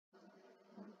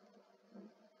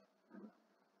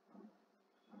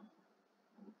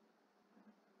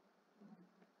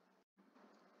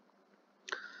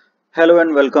Hello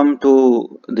and welcome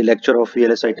to the lecture of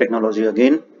VLSI Technology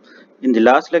again. In the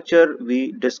last lecture,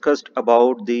 we discussed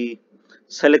about the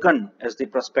silicon as the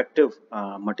prospective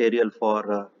material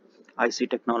for IC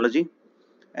technology.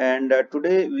 And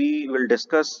today we will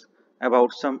discuss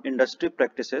about some industry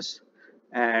practices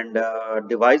and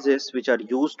devices which are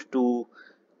used to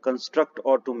construct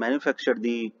or to manufacture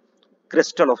the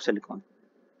crystal of silicon.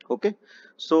 Okay,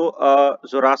 so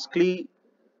Czochalski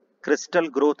crystal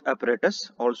growth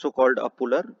apparatus, also called a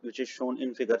puller, which is shown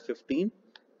in figure 15,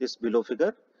 this below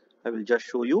figure. I will just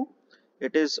show you.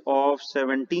 It is of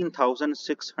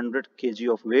 17,600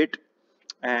 kg of weight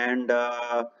and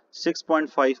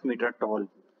 6.5 meter tall.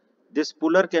 This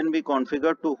puller can be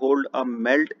configured to hold a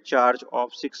melt charge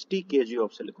of 60 kg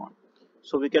of silicon.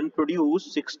 So we can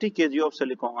produce 60 kg of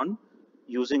silicon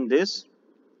using this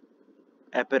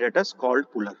apparatus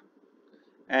called puller,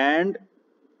 and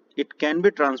it can be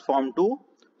transformed to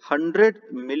 100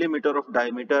 millimeter of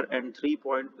diameter and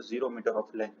 3.0 meter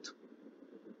of length.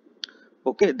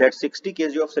 Okay, that 60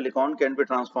 kg of silicon can be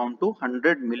transformed to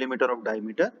 100 millimeter of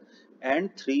diameter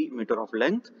and 3 meter of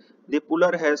length. The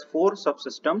puller has 4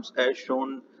 subsystems as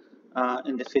shown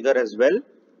in the figure as well.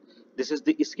 This is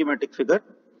the schematic figure.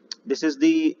 This is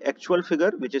the actual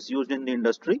figure which is used in the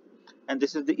industry, and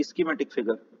this is the schematic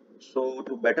figure. So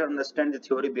to better understand the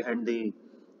theory behind the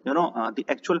the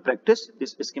actual practice,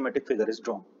 this schematic figure is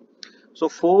drawn. So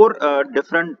 4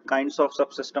 different kinds of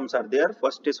subsystems are there.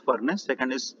 First is furnace,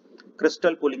 second is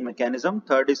crystal pulling mechanism,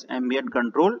 third is ambient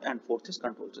control, and fourth is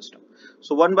control system.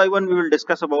 So one by one we will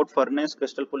discuss about furnace,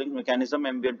 crystal pulling mechanism,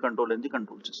 ambient control, and the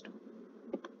control system.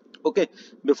 Okay,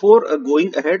 before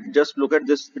going ahead, just look at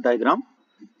this diagram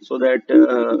so that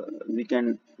we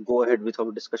can go ahead with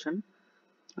our discussion.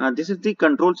 This is the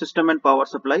control system and power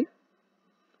supply.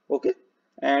 Okay,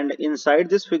 and inside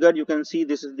this figure you can see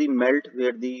this is the melt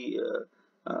where the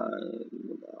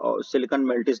silicon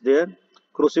melt is there,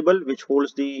 crucible which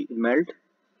holds the melt,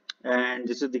 and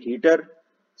this is the heater,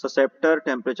 susceptor,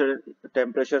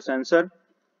 temperature sensor,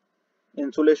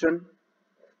 insulation,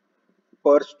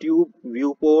 purge tube,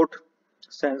 viewport,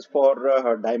 sense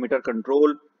for diameter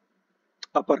control,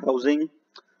 upper housing,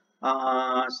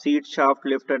 seat shaft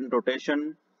lift and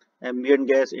rotation, ambient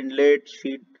gas inlet,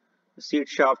 seat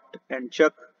shaft and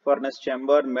chuck, furnace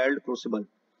chamber, melt, crucible,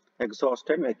 exhaust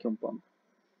and vacuum pump.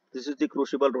 This is the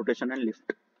crucible, rotation and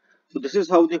lift. So this is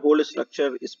how the whole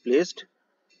structure is placed.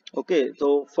 Okay,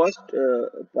 so first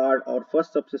part or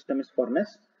first subsystem is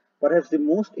furnace. Perhaps the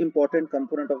most important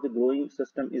component of the growing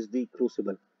system is the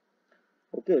crucible.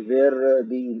 Okay, where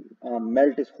the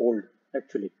melt is held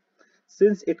actually.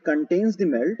 Since it contains the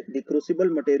melt, the crucible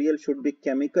material should be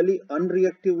chemically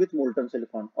unreactive with molten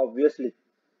silicon, obviously.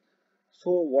 So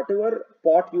whatever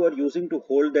pot you are using to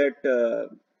hold that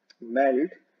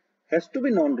melt has to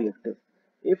be non-reactive.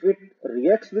 If it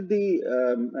reacts with the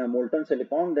molten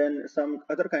silicon, then some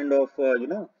other kind of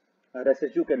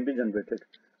residue can be generated.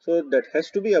 So that has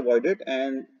to be avoided,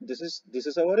 and this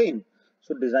is our aim.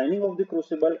 So designing of the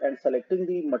crucible and selecting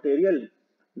the material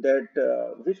that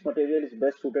which material is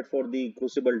best suited for the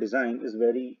crucible design is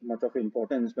very much of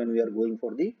importance when we are going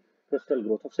for the crystal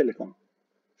growth of silicon.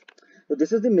 So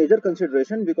this is the major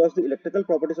consideration because the electrical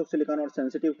properties of silicon are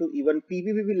sensitive to even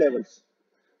ppb levels,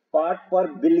 part per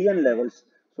billion levels.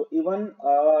 So even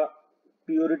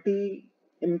impurity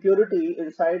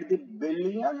inside the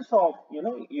billions of,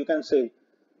 you can say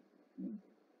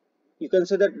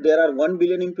that there are 1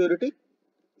 billion impurity.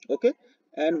 Okay,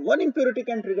 and one impurity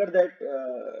can trigger that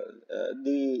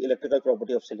the electrical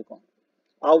property of silicon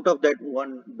out of that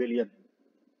 1 billion.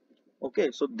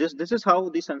 Okay, so this is how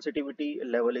the sensitivity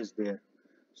level is there.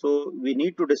 So we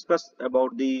need to discuss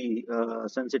about the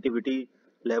sensitivity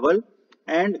level,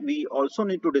 and we also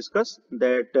need to discuss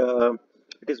that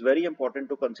it is very important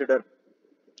to consider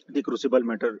the crucible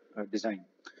metal design.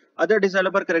 Other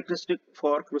desirable characteristics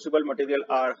for crucible material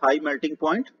are high melting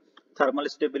point, thermal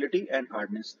stability, and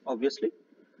hardness, obviously,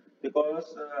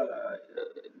 because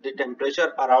the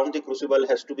temperature around the crucible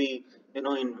has to be in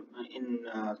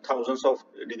thousands of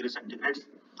degrees centigrade.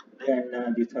 Then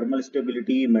the thermal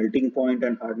stability, melting point,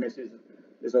 and hardness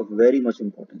is of very much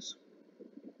importance.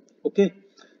 Okay,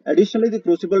 additionally the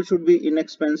crucible should be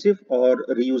inexpensive or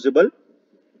reusable.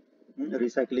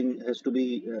 Recycling has to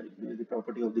be the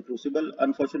property of the crucible.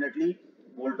 Unfortunately,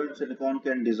 molten silicon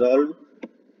can dissolve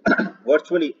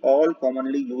virtually all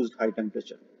commonly used high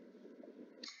temperature,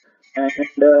 and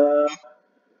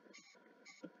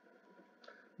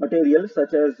materials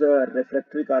such as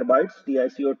refractory carbides,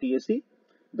 TIC or TAC,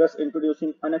 thus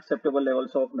introducing unacceptable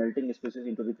levels of melting species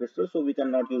into the crystal. So we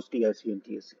cannot use TIC and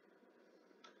TAC.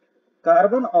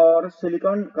 Carbon or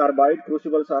silicon carbide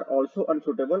crucibles are also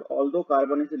unsuitable. Although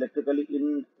carbon is electrically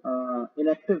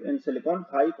inactive in silicon,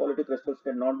 high quality crystals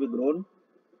cannot be grown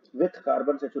with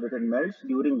carbon saturated melts.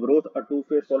 During growth, a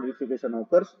two-phase solidification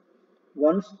occurs.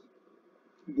 Once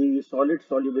the solid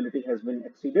solubility has been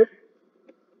exceeded,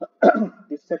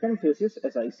 the second phase is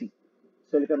SiC,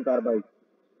 silicon carbide,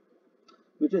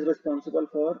 which is responsible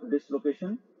for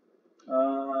dislocation,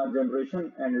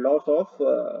 generation and loss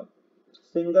of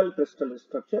single crystal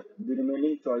structure. The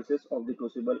remaining choices of the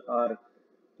crucible are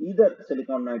either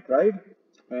silicon nitride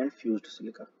and fused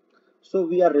silica. So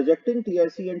we are rejecting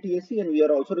TIC and TAC, and we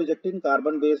are also rejecting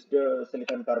carbon-based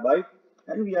silicon carbide,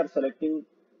 and we are selecting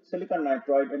silicon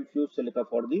nitride and fused silica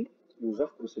for the use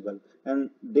of crucible, and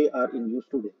they are in use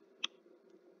today.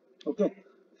 Okay,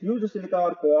 fused silica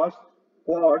or quartz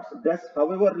does,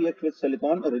 however, react with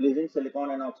silicon, releasing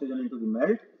silicon and oxygen into the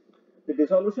melt. The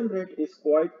dissolution rate is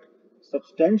quite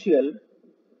substantial,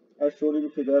 as shown in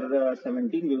figure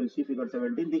 17. We will see figure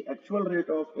 17. The actual rate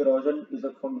of erosion is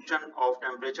a function of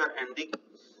temperature and the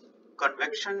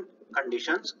convection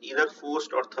conditions, either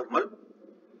forced or thermal.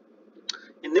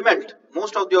 In the melt,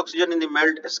 most of the oxygen in the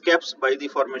melt escapes by the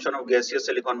formation of gaseous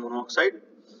silicon monoxide.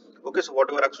 Okay, so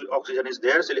whatever oxygen is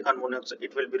there, silicon monoxide,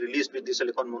 it will be released with the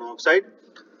silicon monoxide.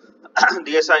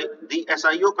 the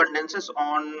SiO condenses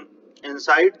on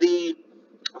inside the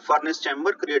furnace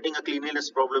chamber, creating a cleanliness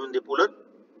problem in the puller,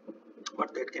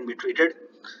 but that can be treated.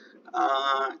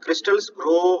 Crystals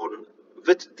grown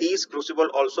with these crucible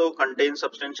also contain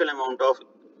substantial amount of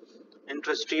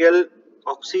interstitial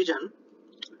oxygen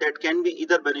that can be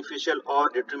either beneficial or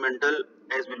detrimental,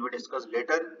 as will be discussed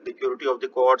later. The purity of the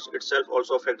quartz itself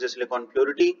also affects the silicon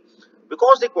purity,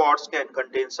 because the quartz can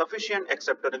contain sufficient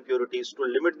acceptor impurities to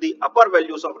limit the upper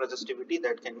values of resistivity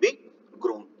that can be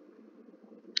grown.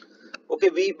 Okay,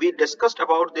 we discussed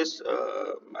about this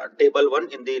table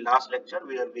 1 in the last lecture,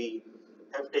 where we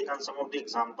have taken some of the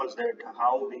examples that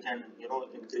how we can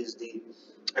increase the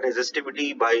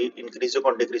resistivity by increasing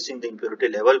or decreasing the impurity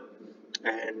level.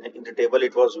 And in the table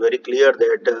it was very clear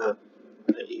that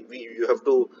you have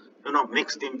to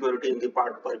mix the impurity in the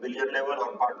part per billion level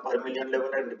or part per million level,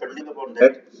 and depending upon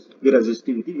that the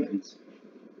resistivity varies.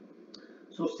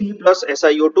 So C plus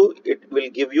SiO2, it will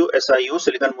give you SiO,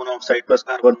 silicon monoxide plus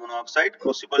carbon monoxide.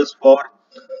 Crucibles for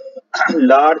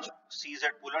large CZ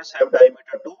pullers have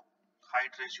diameter 2,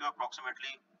 height ratio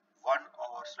approximately 1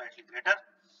 or slightly greater.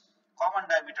 Common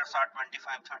diameters are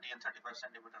 25, 30 and 35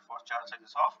 cm for charge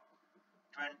sizes of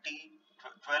 12,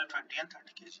 20 and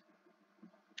 30 kg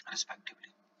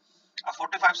respectively. A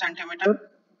 45 cm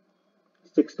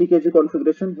 60 kg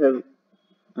configuration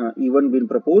have even been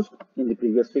proposed in the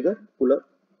previous figure puller.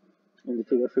 In the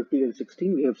figure 15 and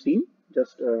 16 we have seen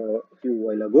just a few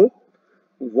while ago.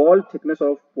 Wall thickness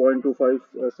of 0.25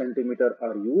 cm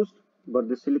are used, but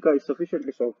the silica is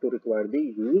sufficiently soft to require the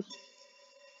use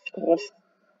of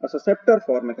a susceptor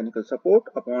for mechanical support.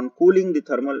 Upon cooling, the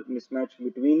thermal mismatch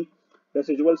between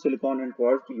residual silicon and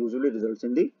quartz usually results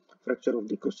in the fracture of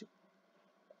the crucible.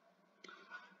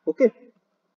 Okay.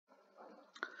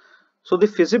 So the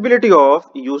feasibility of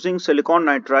using silicon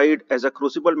nitride as a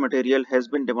crucible material has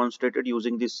been demonstrated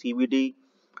using the CVD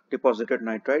deposited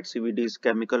nitride. CVD is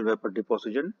chemical vapor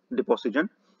deposition.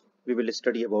 We will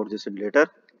study about this in later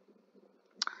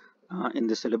in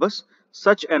the syllabus.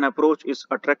 Such an approach is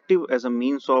attractive as a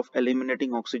means of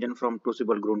eliminating oxygen from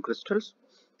crucible grown crystals.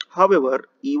 However,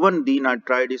 even the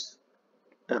nitride is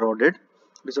eroded,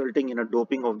 resulting in a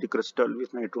doping of the crystal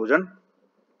with nitrogen,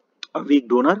 a weak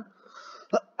donor.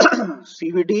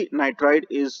 CVD nitride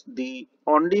is the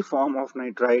only form of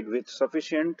nitride with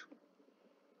sufficient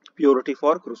purity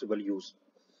for crucible use.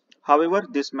 However,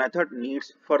 this method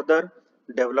needs further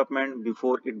development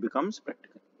before it becomes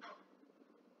practical.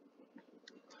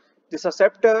 The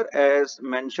susceptor, as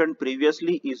mentioned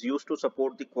previously, is used to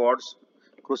support the quartz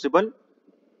crucible.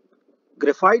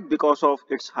 Graphite, because of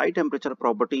its high temperature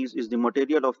properties, is the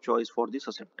material of choice for the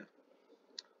susceptor.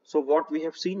 So what we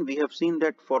have seen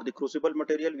that for the crucible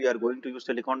material we are going to use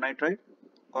silicon nitride,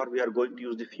 or we are going to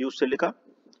use the fused silica,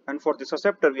 and for the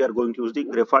susceptor we are going to use the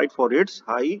graphite for its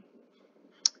high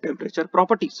temperature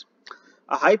properties.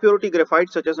 A high purity graphite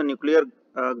such as a nuclear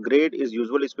grade is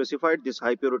usually specified. This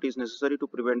high purity is necessary to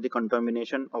prevent the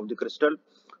contamination of the crystal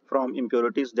from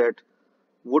impurities that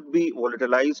would be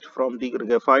volatilized from the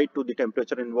graphite to the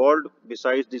temperature involved.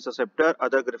 Besides the susceptor,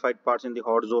 other graphite parts in the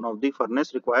hot zone of the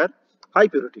furnace require high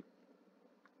purity.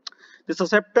 The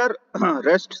susceptor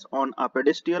rests on a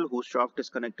pedestal whose shaft is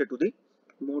connected to the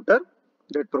motor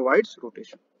that provides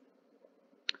rotation.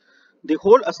 The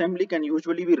whole assembly can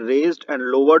usually be raised and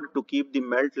lowered to keep the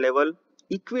melt level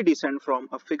equidistant from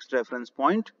a fixed reference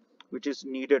point, which is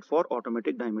needed for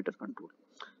automatic diameter control.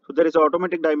 So there is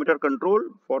automatic diameter control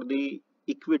for the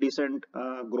equidistant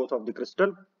growth of the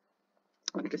crystal,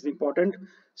 and it is important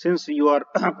since you are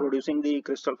producing the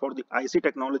crystal for the IC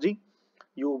technology.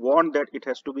 You want that it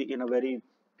has to be in a very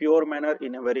pure manner,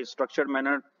 in a very structured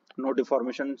manner, no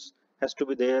deformations has to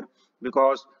be there,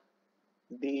 because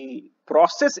the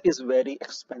process is very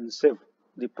expensive.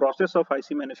 The process of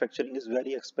IC manufacturing is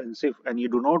very expensive, and you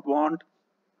do not want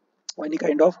any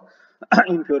kind of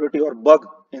impurity or bug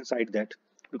inside that,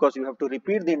 because you have to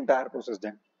repeat the entire process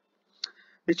then.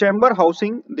 The chamber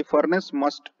housing the furnace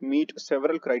must meet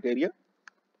several criteria.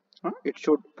 It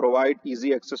should provide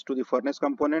easy access to the furnace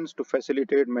components to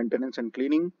facilitate maintenance and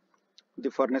cleaning.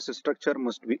 The furnace structure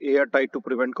must be airtight to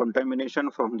prevent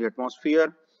contamination from the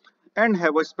atmosphere, and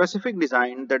have a specific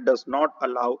design that does not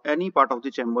allow any part of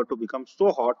the chamber to become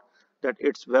so hot that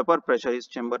its vapor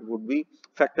pressurized chamber would be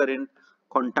factor in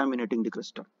contaminating the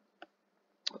crystal.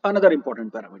 Another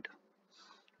important parameter.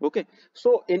 Okay,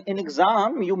 so in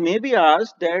exam you may be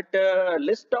asked that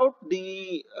list out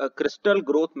the crystal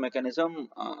growth mechanism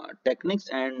techniques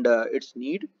and its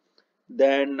need.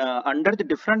 Then under the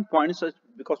different points,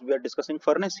 because we are discussing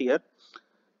furnace here,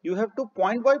 you have to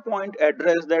point by point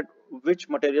address that which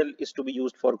material is to be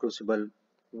used for crucible,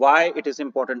 why it is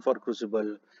important for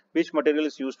crucible, which material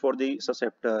is used for the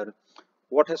susceptor,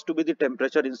 what has to be the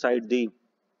temperature inside the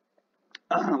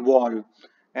wall,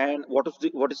 and what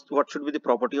should be the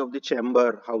property of the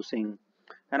chamber housing,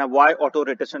 and why auto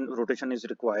rotation is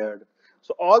required.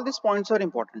 So all these points are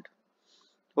important.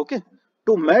 Okay,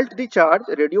 to melt the charge,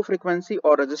 radio frequency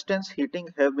or resistance heating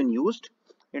have been used.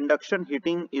 Induction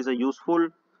heating is a useful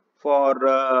for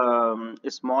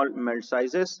small melt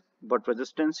sizes, but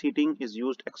resistance heating is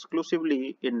used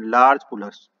exclusively in large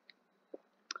pullers.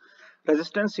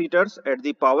 Resistance heaters at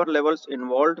the power levels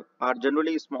involved are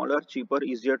generally smaller, cheaper,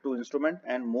 easier to instrument,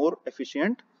 and more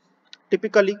efficient.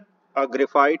 Typically, a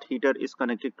graphite heater is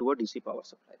connected to a DC power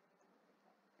supply.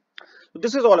 So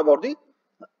this is all about the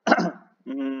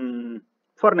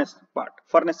furnace part,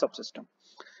 furnace subsystem.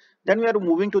 Then we are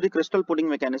moving to the crystal pulling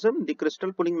mechanism. The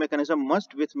crystal pulling mechanism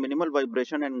must, with minimal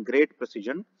vibration and great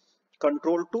precision,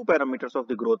 control two parameters of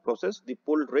the growth process: the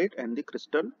pull rate and the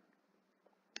crystal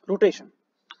rotation.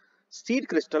 Seed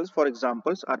crystals, for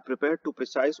examples, are prepared to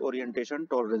precise orientation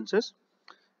tolerances,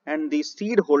 and the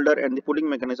seed holder and the pulling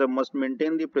mechanism must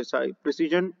maintain the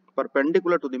precision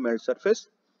perpendicular to the melt surface.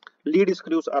 Lead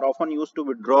screws are often used to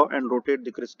withdraw and rotate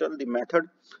the crystal. The method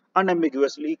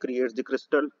unambiguously creates the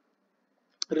crystal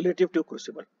relative to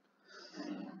crucible,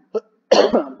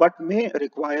 but may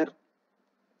require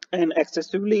an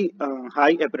excessively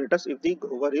high apparatus if the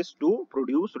grower is to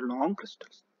produce long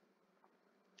crystals.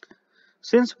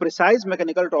 Since precise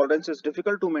mechanical tolerance is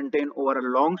difficult to maintain over a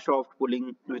long shaft,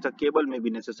 pulling with a cable may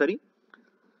be necessary.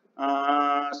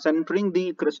 Centering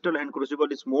the crystal and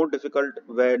crucible is more difficult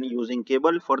when using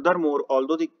cable. Furthermore,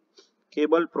 although the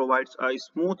cable provides a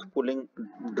smooth pulling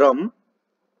drum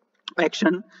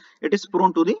action, it is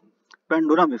prone to the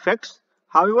pendulum effects.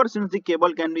 However, since the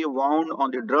cable can be wound on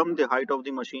the drum, the height of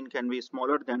the machine can be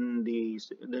smaller than the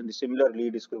similar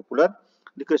lead screw puller.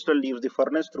 The crystal leaves the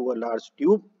furnace through a large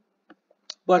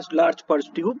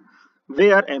purge tube,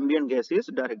 where ambient gas is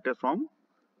directed from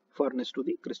furnace to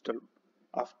the crystal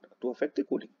to affect the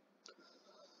cooling.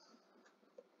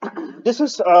 This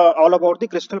is all about the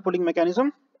crystal pulling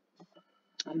mechanism.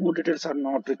 More details are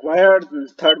not required.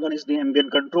 Third one is the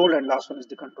ambient control, and last one is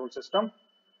the control system.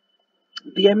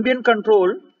 The ambient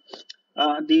control,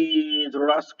 the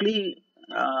Czochalski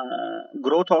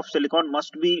growth of silicon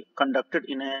must be conducted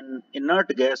in an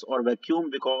inert gas or vacuum,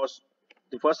 because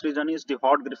the first reason is the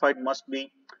hot graphite must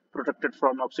be protected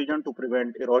from oxygen to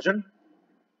prevent erosion.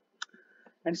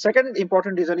 And second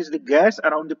important reason is the gas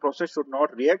around the process should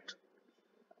not react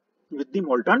with the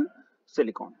molten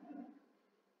silicon.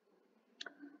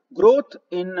 Growth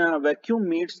in vacuum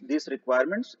meets these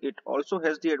requirements. It also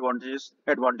has the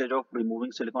advantage of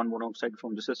removing silicon monoxide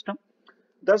from the system,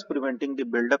 thus preventing the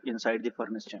buildup inside the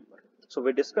furnace chamber. So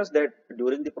we discussed that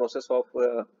during the process of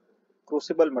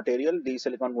crucible material, the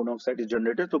silicon monoxide is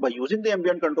generated. So by using the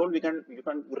ambient control, you can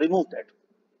remove that.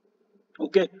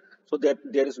 Okay, so that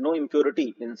there is no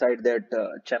impurity inside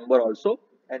that chamber also,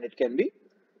 and it can be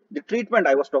the treatment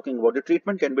I was talking about. The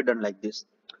treatment can be done like this.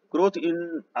 Growth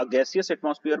in a gaseous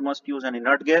atmosphere must use an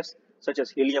inert gas such as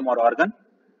helium or argon.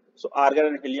 So argon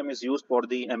and helium is used for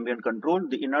the ambient control.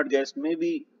 The inert gas may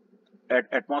be at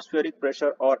atmospheric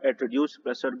pressure or at reduced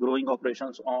pressure. Growing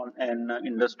operations on an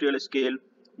industrial scale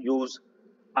use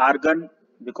argon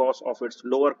because of its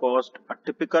lower cost. A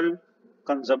typical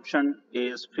consumption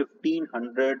is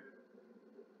 1500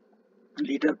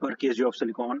 liter per kg of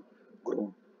silicon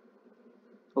grown.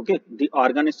 Okay, the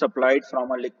organ is supplied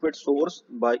from a liquid source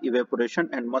by evaporation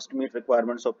and must meet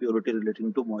requirements of purity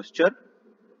relating to moisture,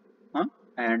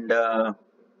 and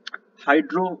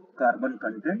hydrocarbon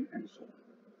content and so on.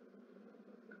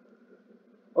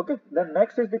 Okay, then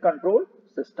next is the control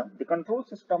system. The control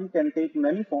system can take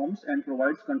many forms and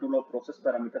provides control of process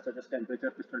parameters such as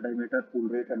temperature, crystal diameter, pull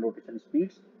rate, and rotation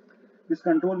speeds. This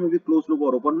control may be closed loop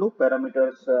or open loop.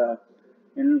 Parameters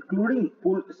including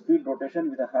pull speed, rotation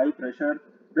with a high pressure,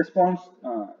 response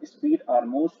speed are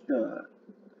most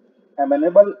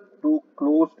amenable to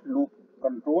closed loop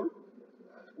control.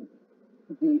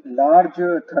 The large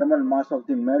thermal mass of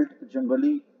the melt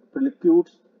generally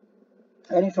precludes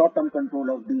any short-term control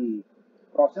of the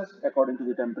process according to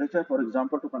the temperature. For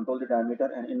example, to control the diameter,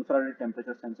 an infrared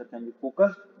temperature sensor can be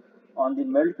focused on the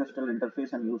melt crystal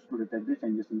interface and used to detect the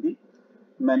changes in the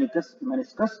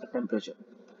meniscus temperature.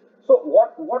 So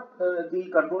what the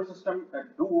control system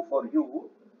do for you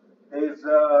is,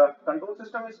 control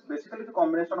system is basically the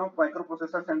combination of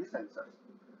microprocessors and the sensors.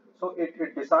 So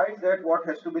it decides that what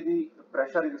has to be the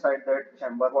pressure inside that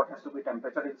chamber, what has to be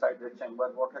temperature inside that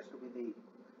chamber, what has to be the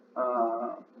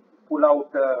pull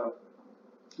out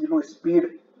speed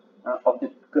of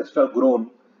the crystal grown,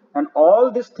 and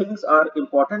all these things are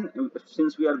important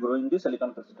since we are growing the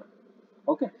silicon crystal.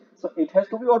 Okay, so it has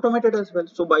to be automated as well.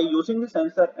 So by using the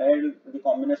sensor and the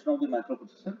combination of the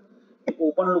microprocessor, the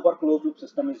open loop or closed loop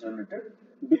system is generated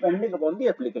depending upon the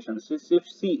application. So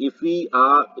if we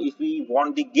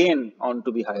want the gain on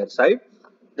to be higher side,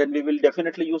 then we will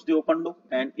definitely use the open loop,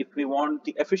 and if we want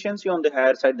the efficiency on the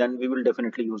higher side, then we will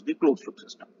definitely use the closed loop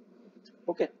system.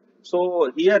 Okay,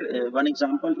 so here one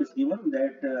example is given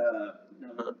that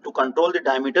to control the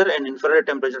diameter, an infrared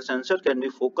temperature sensor can be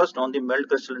focused on the melt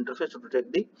crystal interface to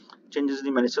detect the changes in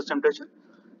the meniscus temperature.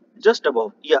 Just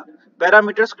above, yeah,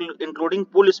 parameters including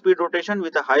pull speed, rotation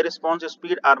with a high response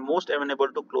speed are most amenable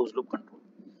to closed loop control.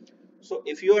 So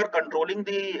if you are controlling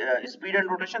the speed and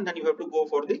rotation, then you have to go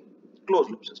for the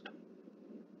closed loop system.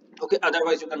 Okay,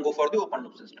 otherwise you can go for the open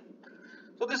loop system.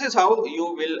 So this is how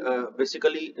you will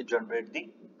basically generate the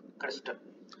crystal.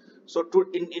 So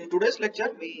in today's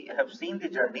lecture, we have seen the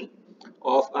journey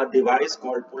of a device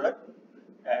called puller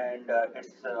and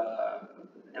its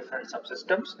different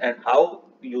subsystems, and how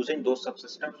using those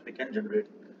subsystems we can generate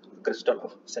crystal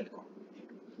of silicon.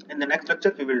 In the next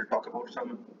lecture, we will talk about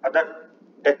some other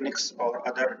techniques or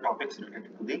other topics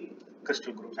related to the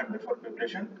crystal growth and wafer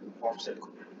preparation of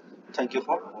silicon. Thank you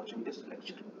for watching this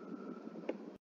lecture.